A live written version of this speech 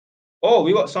Oh,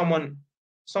 we got someone's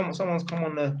come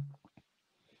on the.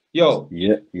 Yo,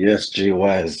 Yeah, yes, J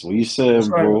Wise. What you saying,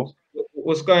 bro?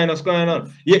 what's going on? What's going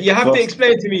on? You have to First,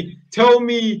 explain to me. Tell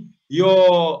me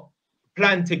your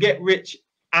plan to get rich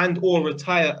and or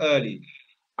retire early.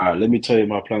 let me tell you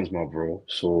my plans, my bro.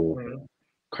 So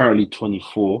currently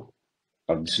 24.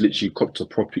 I've just literally copped a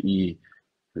property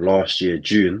last year,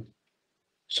 June.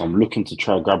 So I'm looking to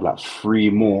try and grab like 3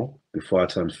 more before I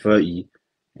turn 30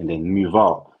 and then move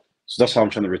out. So that's how I'm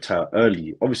trying to retire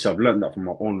early. Obviously, I've learned that from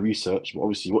my own research, but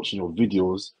obviously watching your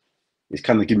videos, it's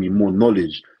kind of giving me more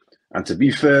knowledge. And to be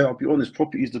fair, I'll be honest,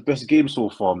 property is the best game so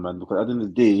far, man, because at the end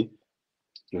of the day,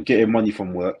 you're getting money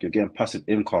from work, you're getting passive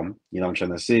income, you know what I'm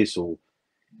trying to say? So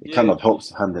it kind Yeah. of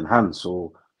helps hand in hand.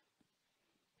 So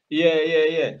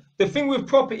Yeah. The thing with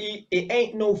property, it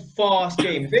ain't no fast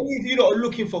game. If any of you lot are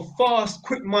looking for fast,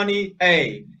 quick money,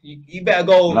 hey, you better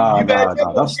go. You better jump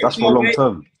on that's for crypto, long mate.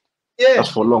 term. Yeah.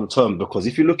 That's for long term because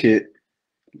if you look at,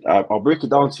 I'll break it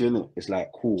down to you, innit? It's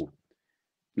like, cool.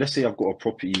 Let's say I've got a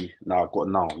property now,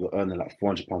 you're earning like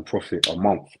 £400 profit a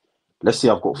month. Let's say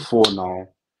I've got 4 now,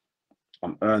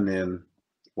 I'm earning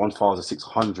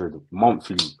 1,600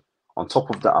 monthly. On top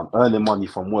of that, I'm earning money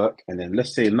from work. And then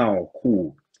let's say now,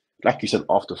 cool. Like you said,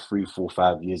 after 3, 4,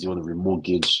 5 years, you want to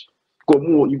remortgage.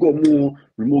 You got more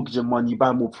remortgaging money, you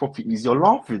buy more properties, you're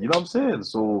laughing, you know what I'm saying?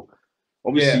 So Yeah.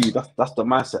 obviously that's the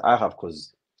mindset I have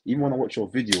because even when I watch your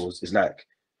videos, it's like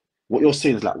what you're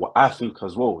saying is like what I think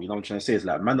as well. You know what I'm trying to say? It's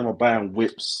like man, I'm buying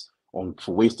whips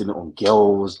for wasting it on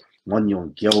girls, money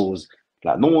on girls.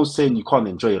 Like no one's saying you can't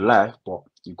enjoy your life, but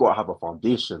you gotta have a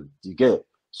foundation. Do you get it?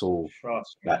 So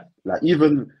Trust me. like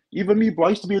even me, bro. I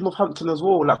used to be in Northampton as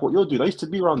well. Like what you're doing, I used to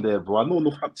be around there, bro. I know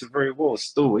Northampton very well.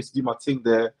 Still, I used to do my thing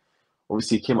there.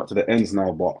 Obviously, it came up to the ends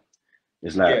now, but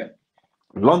it's like Yeah.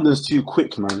 London's too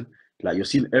quick, man. Like you're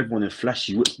seeing everyone in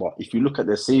flashy whips, but if you look at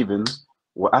their savings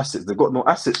or assets, they've got no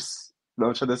assets. You know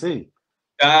what I'm trying to say?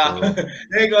 So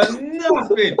They got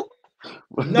nothing.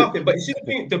 Nothing. But you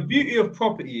see, the beauty of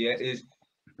property is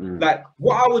like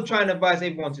what I would try and advise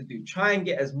everyone to do, try and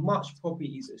get as much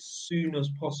properties as soon as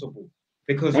possible.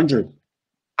 Because 100.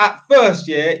 at first,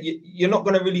 yeah, you're not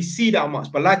going to really see that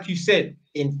much. But like you said,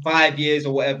 in 5 years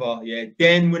or whatever, yeah,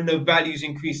 then when the values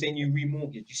increase, then you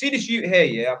remortgage. You see this youth here,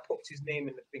 yeah, I put his name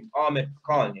in the thing, Ahmed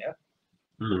Khan, yeah.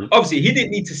 Obviously, he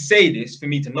didn't need to say this for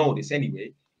me to know this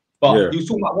anyway. But Yeah. he was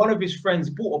talking about one of his friends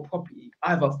bought a property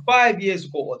either 5 years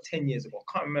ago or 10 years ago.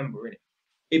 I can't remember it.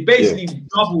 It Yeah. basically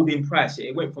doubled in price. Yeah?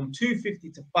 It went from 250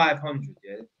 to 500.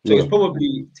 Yeah, so it's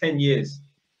probably 10 years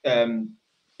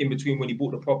in between when he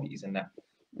bought the properties and that.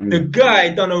 The guy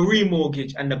done a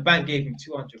remortgage and the bank gave him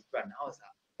 200 grand. I was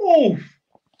like, oh,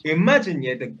 imagine,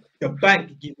 yeah, the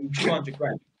bank give him 200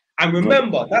 grand. And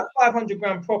remember, that 500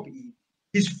 grand property,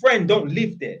 his friend don't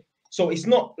live there. So it's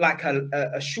not like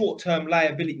a short-term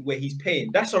liability where he's paying.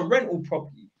 That's a rental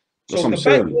property. That's So what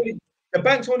I'm saying. the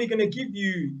bank's only going to give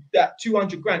you that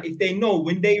 200 grand if they know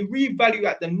when they revalue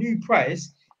at the new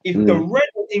price, if the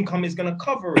rental income is going to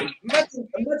cover it.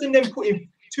 Imagine them putting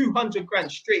 200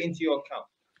 grand straight into your account.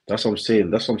 That's what I'm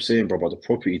saying. That's what I'm saying, bro, about the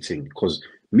property thing. Because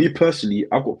me personally,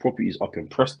 I've got properties up in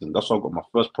Preston. That's why I got my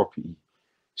first property.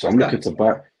 So I'm looking to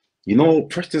buy. You know,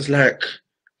 Preston's like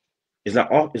it's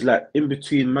like in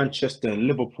between Manchester and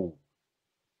Liverpool.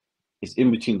 It's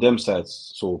in between them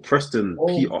sides. So Preston,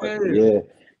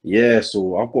 yeah.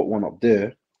 So I've got one up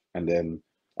there, and then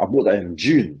I bought that in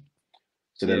June.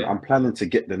 So then I'm planning to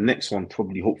get the next one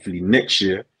probably, hopefully next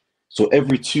year. So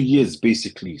every 2 years,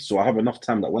 basically. So I have enough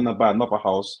time that when I buy another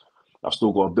house, I've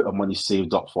still got a bit of money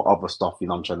saved up for other stuff. You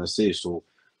know what I'm trying to say? So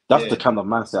that's the kind of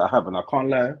mindset I have, and I can't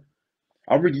lie.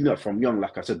 I already know it from young,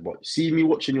 like I said, but see me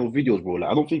watching your videos, bro.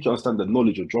 Like I don't think you understand the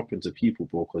knowledge you're dropping to people,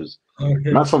 bro. Because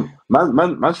man's from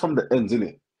the ends,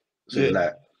 innit? So it's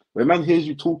like when man hears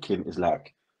you talking, it's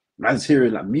like man's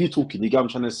hearing like me talking. You get what I'm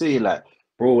trying to say? Like,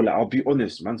 bro, like I'll be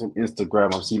honest, man's on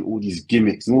Instagram. I've seen all these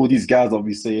gimmicks and all these guys. I'll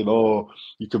be saying, "Oh,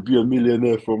 you could be a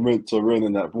millionaire from rent to rent,"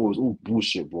 and that, bro, it's all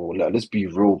bullshit, bro. Like, let's be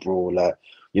real, bro. Like,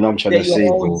 you know what I'm trying to say,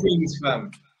 bro. Things,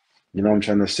 fam. You know what I'm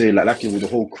trying to say? Like with the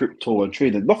whole crypto and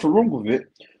trading, nothing wrong with it.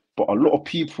 But a lot of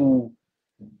people,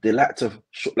 they like to,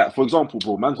 like, for example,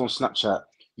 bro, man's on Snapchat.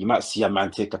 You might see a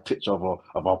man take a picture of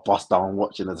a bus down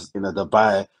watching in a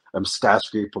Dubai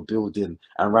skyscraper building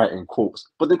and writing quotes.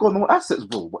 But they got no assets,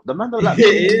 bro. But the man that like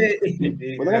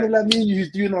me, but the man that like me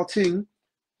who's doing our thing,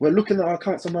 we're looking at our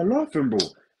accounts and we're laughing, bro.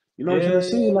 You know what I'm trying to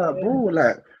say? Like, bro,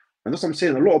 like, and that's what I'm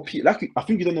saying. A lot of people, like, I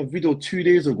think you done a video 2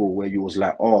 days ago where you was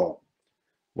like, oh,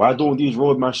 why don't these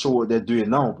roadmen show what they're doing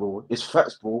now, bro? It's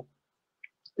facts, bro.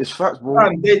 It's facts, bro.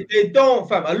 Fam, they don't,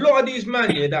 fam. A lot of these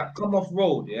men, yeah, that come off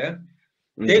road, yeah,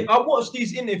 I watch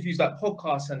these interviews, like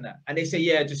podcasts and that, and they say,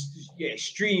 yeah, just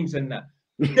streams and that.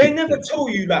 They never tell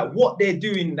you like what they're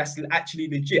doing that's actually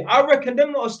legit. I reckon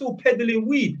them lot are still peddling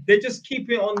weed. They're just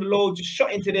keeping it on the low, just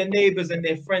shutting to their neighbors and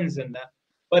their friends and that.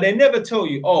 But they never tell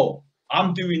you, oh,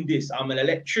 I'm doing this, I'm an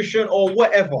electrician or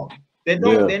whatever. They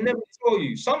don't. They never tell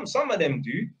you. Some of them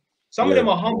do. Some of them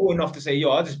are humble enough to say,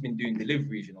 yo, I've just been doing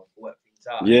deliveries, to work things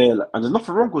out. Yeah, and there's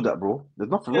nothing wrong with that, bro.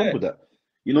 There's nothing wrong with that.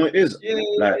 You know, it is.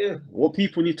 What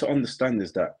people need to understand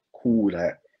is that, cool,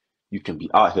 like, you can be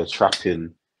out here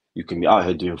trapping, you can be out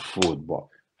here doing fraud, but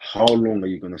how long are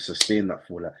you going to sustain that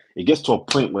for? Like, it gets to a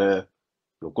point where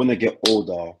you're going to get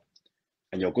older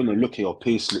and you're going to look at your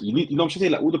pay slip. You know what I'm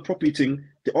saying? Like, all the property thing,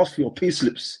 they ask for your pay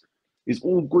slips. It's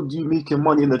all good you making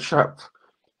money in the trap,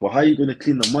 but how are you going to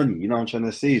clean the money? You know what I'm trying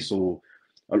to say? So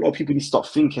a lot of people need to start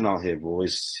thinking out here, bro.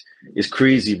 It's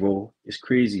crazy, bro. It's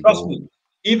crazy, bro. Trust me,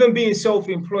 even being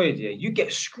self-employed, you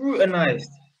get scrutinized,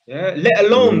 let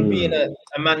alone being a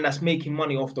man that's making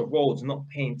money off the roads, not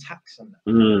paying tax on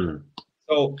that.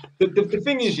 So the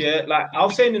thing is, like I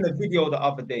was saying in the video the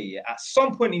other day, at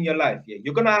some point in your life,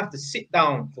 you're gonna have to sit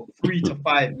down for 3 to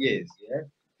 5 years.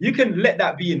 You can let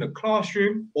that be in the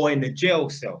classroom or in the jail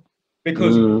cell,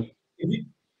 because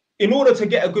in order to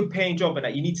get a good paying job and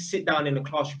that, you need to sit down in the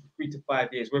classroom for 3 to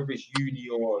 5 years, whether it's uni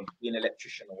or being an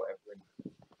electrician or whatever.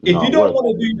 If you don't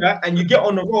want to do that and you get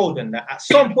on the road and that, at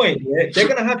some point, they're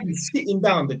gonna have you sitting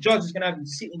down. The judge is gonna have you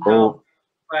sitting down for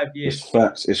 5 years. It's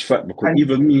facts. It's fact, because and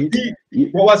even me.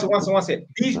 One second.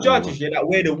 These judges, that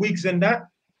wear the wigs and that,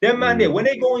 them man there, when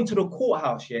they go into the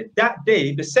courthouse, that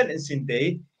day, the sentencing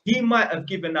day, he might have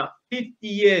given up 50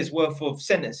 years worth of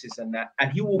sentences and that,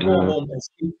 and he will go home and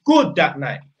sleep good that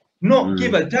night. Not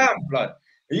give a damn, blood.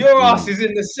 Your ass is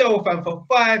in the cell, fam, for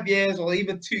 5 years or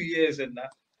even 2 years and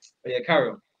that. But carry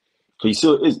on. Because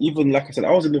you see, it is, even like I said,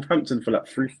 I was in Northampton for like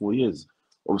 3-4 years.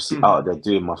 Obviously, out there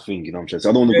doing my thing, you know what I'm saying? So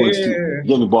I don't want to go into you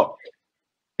get me, but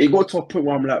it got to a point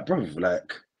where I'm like, bro,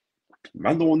 like,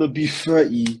 man, don't want to be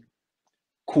 30.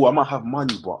 Cool, I might have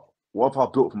money, but what have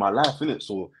I built for my life, innit?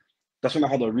 So that's when I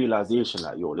had a realization,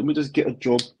 like, yo, let me just get a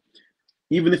job.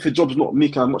 Even if the job's not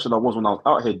making as much as I was when I was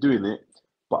out here doing it,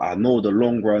 but I know the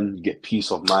long run, you get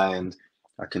peace of mind.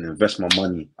 I can invest my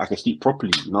money. I can sleep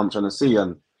properly, you know what I'm trying to say?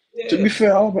 And to be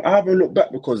fair, I haven't looked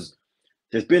back, because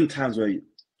there's been times where, you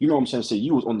know what I'm trying to say,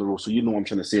 you was on the road, so you know what I'm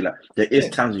trying to say. Like, there is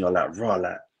times when you're like, raw,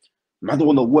 like, man, I don't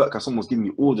want to work as someone's giving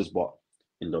you orders, but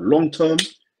in the long term,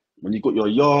 when you got your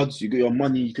yards, you got your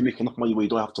money, you can make enough money where you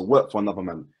don't have to work for another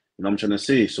man. You know what I'm trying to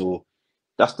say? So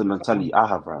that's the mentality I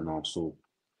have right now. So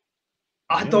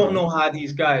I don't know how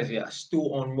these guys are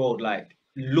still on road, like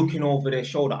looking over their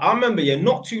shoulder. I remember,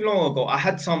 not too long ago, I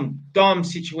had some dumb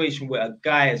situation where a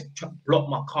guy has blocked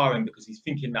my car in because he's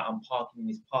thinking that I'm parking in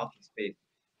his parking space.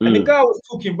 And the guy was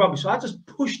talking rubbish, so I just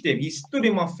pushed him. He stood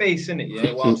in my face,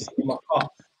 innit, while I'm sitting in my car.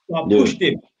 So I pushed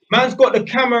him. Man's got the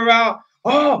camera out.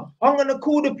 Oh, I'm gonna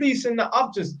call the police, and that.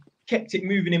 I've just kept it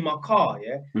moving in my car,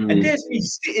 And there's me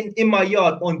sitting in my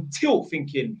yard on tilt,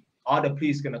 thinking, are the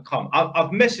police gonna come?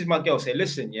 I've messaged my girl, say,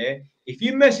 listen, if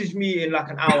you message me in like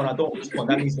an hour and I don't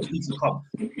respond, that means the police will come.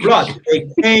 Blood, they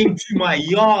came to my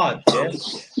yard,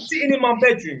 sitting in my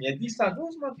bedroom, These times,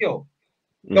 where's my girl?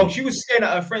 No, she was staying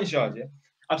at her friend's yard,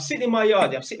 I'm sitting in my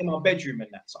yard, I'm sitting in my bedroom and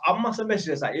that. So I must have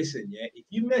messaged us like, listen, if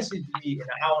you message me in an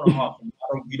hour and a half and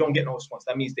you don't get no response,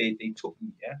 that means they took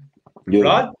me,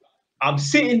 Blood, I'm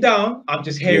sitting down, I'm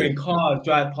just hearing cars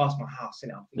drive past my house,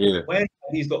 and I'm thinking, when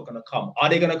are these not gonna come? Are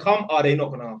they gonna come? Are they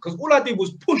not gonna come? Because all I did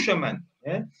was push a man,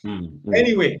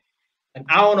 Anyway, an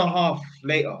hour and a half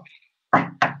later,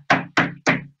 and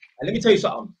let me tell you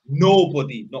something,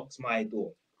 nobody knocks my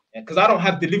door, because I don't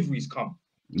have deliveries come.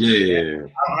 I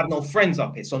don't have no friends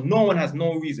up here, so no one has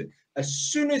no reason. As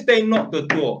soon as they knock the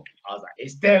door, I was like,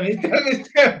 it's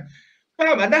them.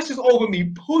 Fam, and that's just over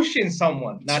me pushing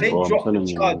someone. Now they dropped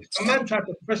the charges. A man tried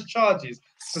to press charges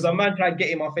because a man tried to get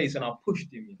in my face and I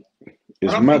pushed him.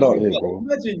 It's mad out here, bro.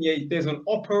 Imagine, there's an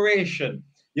operation.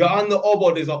 You're on the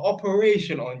oboe, there's an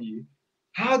operation on you.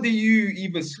 How do you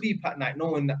even sleep at night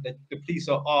knowing that the police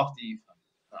are after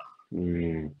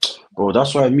you? Bro,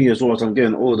 that's why me as well, as I'm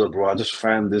getting older, bro, I just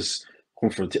find this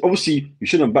confrontation. Obviously, you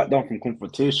shouldn't back down from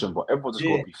confrontation, but everyone's just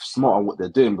got to be smart on what they're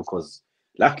doing, because,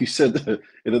 like you said,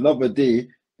 in another day,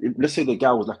 let's say the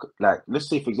guy was like, let's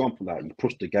say, for example, like, you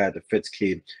pushed the guy, the feds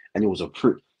came, and he was a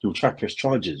prick, he would try to press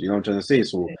charges, you know what I'm trying to say?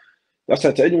 So that's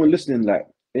like, to anyone listening, like,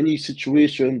 any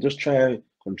situation, just try to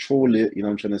control it, you know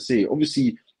what I'm trying to say?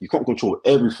 Obviously, you can't control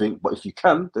everything, but if you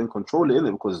can, then control it,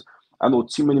 innit? Because I know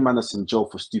too many men that's in jail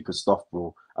for stupid stuff,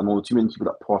 bro. I know too many people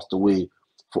that passed away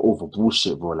for over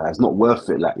bullshit, bro. Like, it's not worth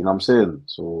it, like, you know what I'm saying?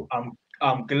 So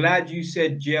I'm glad you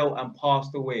said jail and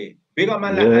passed away. Big up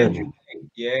man like Yeah, Andrew.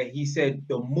 Yeah, he said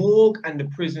the morgue and the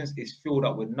prisons is filled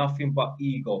up with nothing but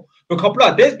ego. Because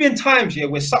blood, there's been times here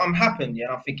where something happened, yeah,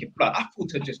 and I'm thinking, blood, I thought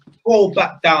to just go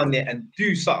back down there and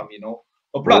do something, you know.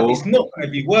 But blood, bro. it's not gonna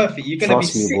be worth it. You're gonna be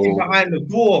Trust me, sitting bro. behind the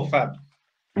door, fam.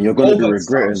 And you're gonna be Over something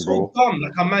regretting, so bro. dumb,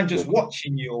 like a man just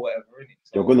watching you or whatever, innit?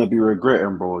 You're So gonna be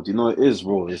regretting, bro. Do you know what it is,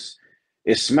 bro?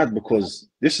 It's mad because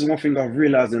this is one thing I've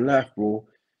realized in life, bro.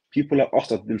 People like us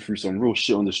have been through some real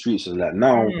shit on the streets, and like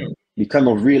now we kind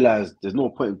of realize there's no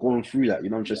point in going through that. You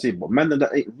know what I'm trying to say? But man that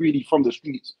ain't really from the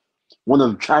streets, want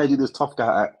to try to do this tough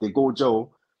guy act, they go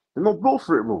jail, they not blow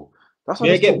for it, bro. That's why I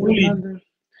yeah, just get told all the bullied. man them.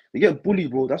 They get bullied,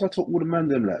 bro. That's why I told all the man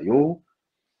them like, yo,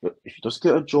 but if you just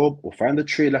get a job or find a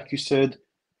trade, like you said,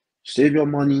 save your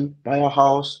money, buy a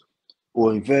house,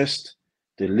 or invest,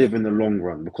 then live in the long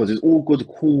run. Because it's all good,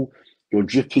 cool, you're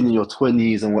dripping in your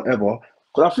 20s and whatever.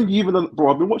 But I think even,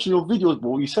 bro, I've been watching your videos,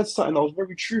 bro. You said something that was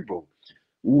very true, bro.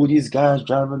 All these guys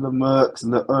driving the Mercs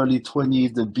in the early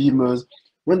 20s, the Beamers,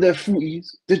 when they're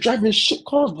 40s, they're driving shit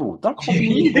cars, bro. That can't be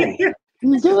me, bro.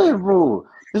 You get it, bro.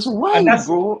 It's and wild, that's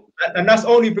bro. and that's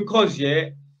only because, yeah,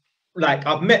 like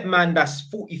I've met man that's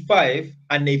 45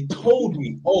 and they've told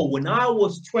me, oh, when I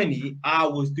was 20, I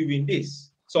was doing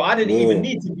this. So I didn't even Yeah,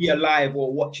 need to be alive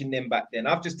or watching them back then.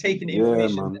 I've just taken the yeah,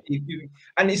 information man. that he's giving.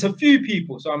 And it's a few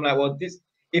people. So I'm like, well, this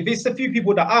if it's a few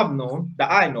people that I've known,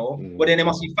 that I know, well, then there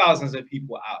must be thousands of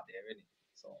people out there, isn't it?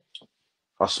 So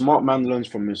A smart man learns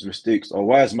from his mistakes. A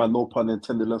wise man, no pun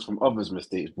intended, learns from others'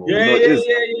 mistakes, bro. You yeah, know it yeah, is.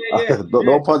 yeah, yeah, yeah, no, yeah.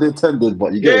 no pun intended,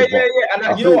 but you get Yeah, it. yeah, But yeah. And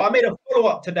I you know think what? I made a follow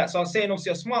up to that. So I was saying,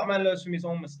 obviously, a smart man learns from his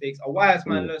own mistakes. A wise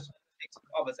man learns from the mistakes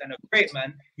of others. And a great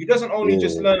man, he doesn't only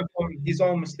just yeah, learn from his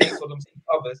own mistakes or the mistakes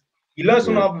of others. He learns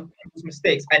from yeah, other people's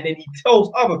mistakes, and then he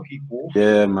tells other people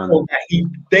yeah, man. so that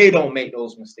they don't make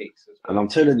those mistakes as And well. I'm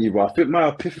telling you, bro, I think my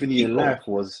epiphany in Ego. life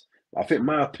was, I think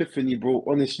my epiphany, bro,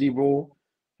 honestly, bro,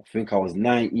 I think I was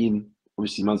 19.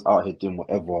 Obviously, man's out here doing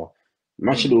whatever.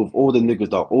 Man, should with all the niggas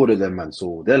that are older than man,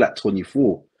 so they're like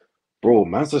 24. Bro,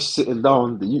 man's just sitting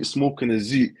down, the youth smoking a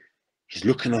zoot. He's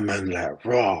looking at man like,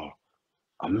 raw,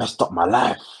 I messed up my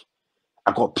life.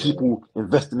 I got Yeah, people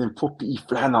investing in property,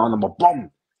 flying out on my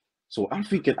bum. So I'm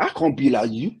thinking, I can't be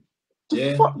like you. The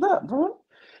yeah, fuck that, bro?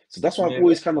 So that's why I've yeah.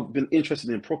 always kind of been interested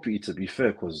in property, to be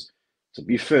fair, because to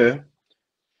be fair,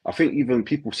 I think even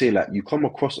people say like you come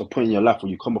across a point in your life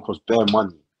where you come across bare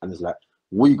money and it's like,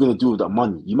 what are you gonna do with that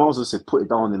money? You might as well say put it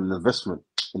down in an investment.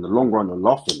 In the long run, you're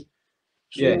laughing.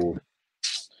 Yeah. So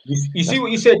You see that's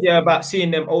what you said, yeah, about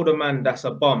seeing them older man that's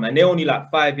a bum, and they're only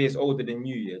like 5 years older than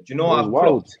you, yeah. Do you know bro, what it's I've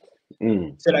wild. clocked?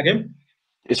 Mm. Say that again.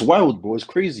 It's wild, bro. It's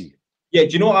crazy. Yeah, do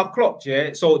you know what I've clocked?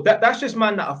 Yeah, so that's just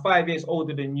man that are 5 years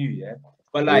older than you, yeah.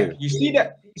 But Yeah, like you see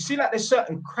like there's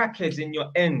certain crackheads in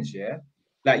your ends, yeah.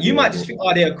 Like you yeah, might just bro. think,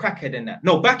 oh, they're a crackhead in that.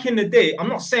 No, back in the day, I'm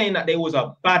not saying that there was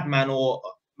a bad man or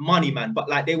money man, but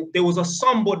like there was a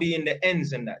somebody in the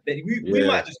ends and that. We Yeah.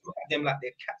 might just look at them like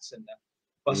they're cats and that.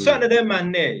 But Mm. certain of them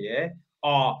man there, yeah,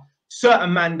 are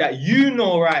certain man that you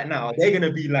know right now, they're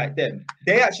gonna be like them.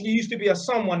 They actually used to be a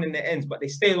someone in the ends, but they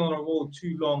stayed on a road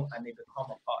too long and they become a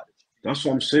part of it. That's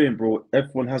what I'm saying, bro.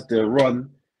 Everyone has their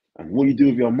run, and what you do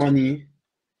with your money,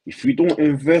 if you don't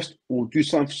invest or do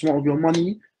something smart with your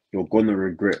money, you're gonna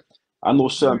regret. I know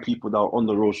certain people that are on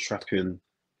the roads trapping,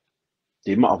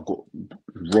 they might have got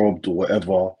robbed or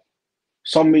whatever.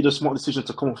 Some made a smart decision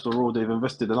to come off the road, they've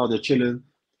invested and now they're chilling.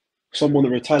 Some want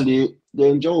to retaliate,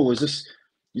 they're in jail. It's just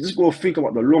you just gotta think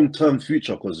about the long-term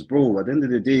future, because bro, at the end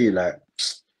of the day, like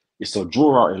it's a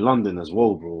draw out in London as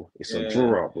well, bro. It's a Yeah.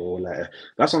 draw out, bro. Like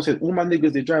that's what I'm saying. All my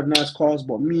niggas they drive nice cars,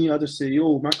 but me, I just say,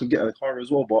 yo, man could get a car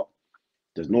as well, but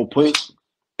there's no point.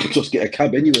 Just get a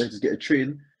cab anyway, just get a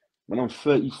train. When I'm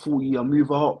 30, 40, I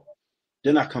move out,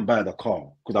 then I can buy the car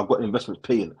because I've got investments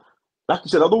paying. Like you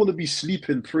said, I don't want to be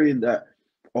sleeping praying that,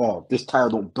 oh, this tire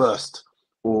don't burst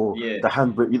or Yeah. the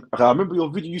handbrake. I remember your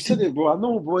video, you said it, bro. I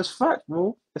know, bro. It's fact,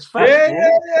 bro. It's facts, Yeah, bro.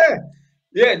 yeah, yeah.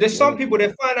 Yeah, there's some Yeah, people,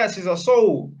 their finances are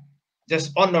so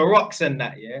just on the rocks and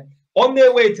that, yeah. On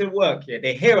their way to work, yeah,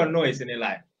 they hear a noise and they're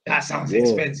like, that sounds yeah.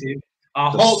 expensive. I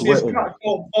Just hope this sweating. truck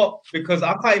don't pop because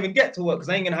I can't even get to work because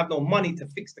I ain't gonna have no money to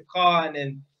fix the car, and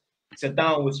then it's a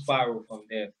downward spiral from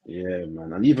there. Yeah,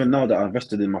 man. And even now that I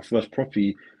invested in my first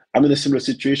property, I'm in a similar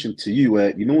situation to you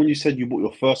where, you know, when you said you bought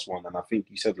your first one, and I think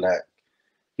you said like,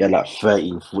 yeah, like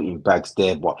 13, 14 bags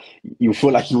there, but you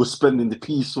feel like you were spending the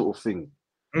peas sort of thing.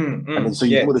 And then so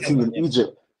you Yeah, bought the thing in yeah,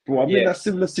 Egypt. Bro, I'm in yeah, that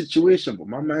similar situation, but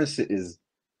my mindset is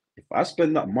if I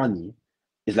spend that money,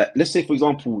 it's like, let's say, for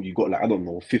example, you got like, I don't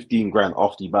know, 15 grand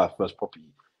after you buy a first property.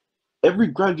 Every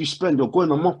grand you spend, you're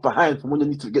going a month behind from when you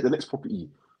need to get the next property.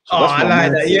 So Oh, that's I my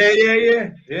like that.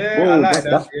 mindset. Yeah. I Bro, like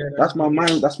that. Yeah, that's my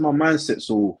mind. That's my mindset.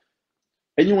 So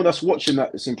anyone that's watching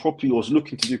that is in property or is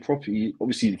looking to do property,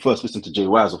 obviously first listen to Jay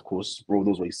Wise, of course. Bro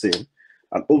knows what he's saying.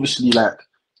 And obviously, like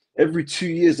every 2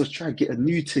 years, let's try to get a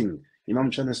new thing. You know what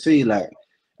I'm trying to say? Like,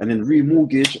 and then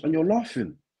remortgage, and you're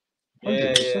laughing.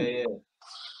 100%.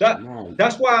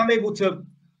 That's why I'm able to.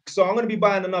 So I'm going to be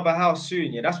buying another house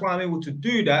soon. Yeah, that's why I'm able to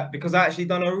do that, because I actually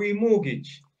done a remortgage.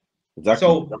 Exactly.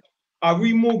 So I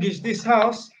remortgaged this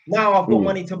house. Now I've got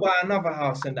money to buy another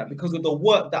house and that, because of the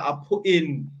work that I put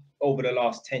in over the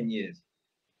last 10 years.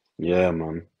 Yeah,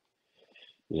 man.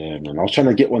 Yeah, man. I was trying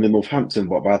to get one in Northampton,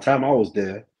 but by the time I was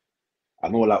there, I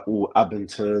know like all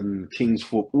Abington,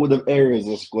 Kingsford, all them areas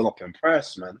has gone up in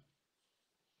price, man.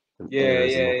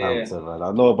 Areas in Northampton, man.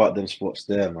 I know about them spots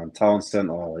there, man. Town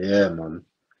centre, yeah, man.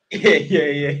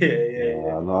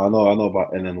 Yeah. I know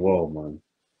about NN well, man.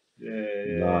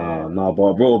 Yeah.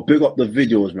 But bro, big up the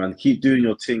videos, man. Keep doing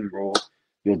your thing, bro.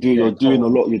 You're doing a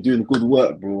lot. You're doing good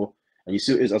work, bro. And you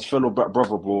see, it is as fellow black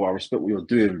brother, bro. I respect what you're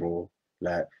doing, bro.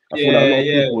 Like, I feel like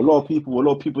a lot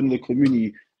of people in the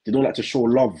community, they don't like to show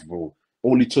love, bro.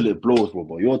 Only till it blows, bro.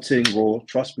 But your thing, bro.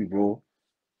 Trust me, bro.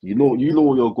 You know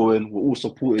where you're going. We're all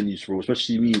supporting you, bro.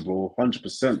 Especially me, bro.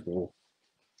 100%, bro.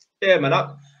 Yeah, man.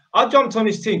 I jumped on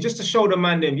this thing just to show the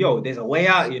man them, yo, there's a way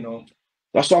out, you know.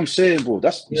 That's what I'm saying, bro.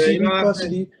 You see, you me know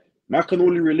personally, man can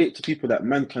only relate to people that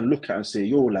man can look at and say,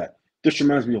 yo, like, this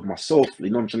reminds me of myself. You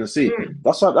know what I'm trying to say?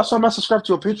 That's why man subscribe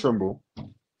to your Patreon, bro.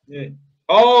 Yeah.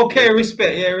 Okay,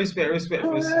 respect. Yeah, respect.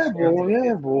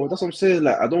 Yeah, bro. That's what I'm saying.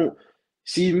 Like, I don't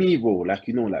see me, bro. Like,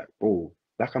 you know, like, bro,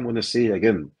 like I'm gonna say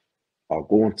again, I'll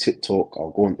go on TikTok,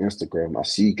 I'll go on Instagram. I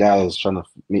see guys trying to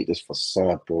make this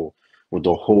facade, bro, with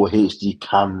the whole HD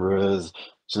cameras,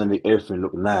 trying to make everything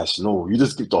look nice. No, you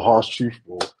just give the harsh truth,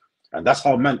 bro. And that's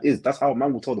how man is. That's how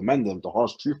man will tell the man them the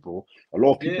harsh truth, bro. A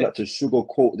lot of people like to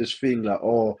sugarcoat this thing, like,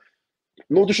 oh,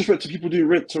 no disrespect to people doing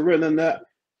rent to rent and that.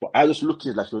 But I just look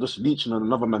at it like you're just leeching on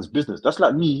another man's business. That's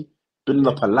like me building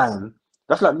up a line.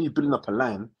 That's like me building up a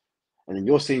line, and then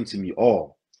you're saying to me,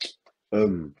 oh,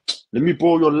 let me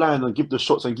borrow your line and give the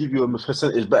shots and give you a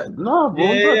percentage back. No,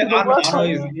 bro, you don't do the work.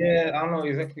 I know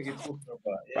exactly what you're talking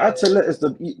about. Buy to let is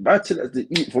the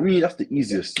eat. For me, that's the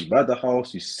easiest. You buy the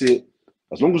house, you sit.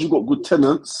 As long as you got good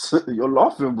tenants, you're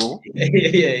laughing, bro. Yeah.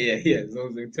 As long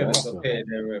as the tenants are paying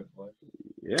their rent, boy.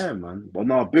 Yeah, man. But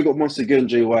now, big up once again,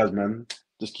 Jay Wise, man.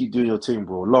 Just keep doing your thing,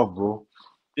 bro. Love, bro.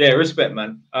 Yeah, respect,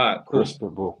 man. All right, cool.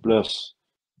 Respect, bro. Bless.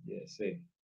 Yeah, see.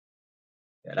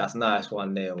 Yeah, that's nice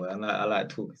one there, boy. I like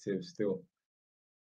talking to him still.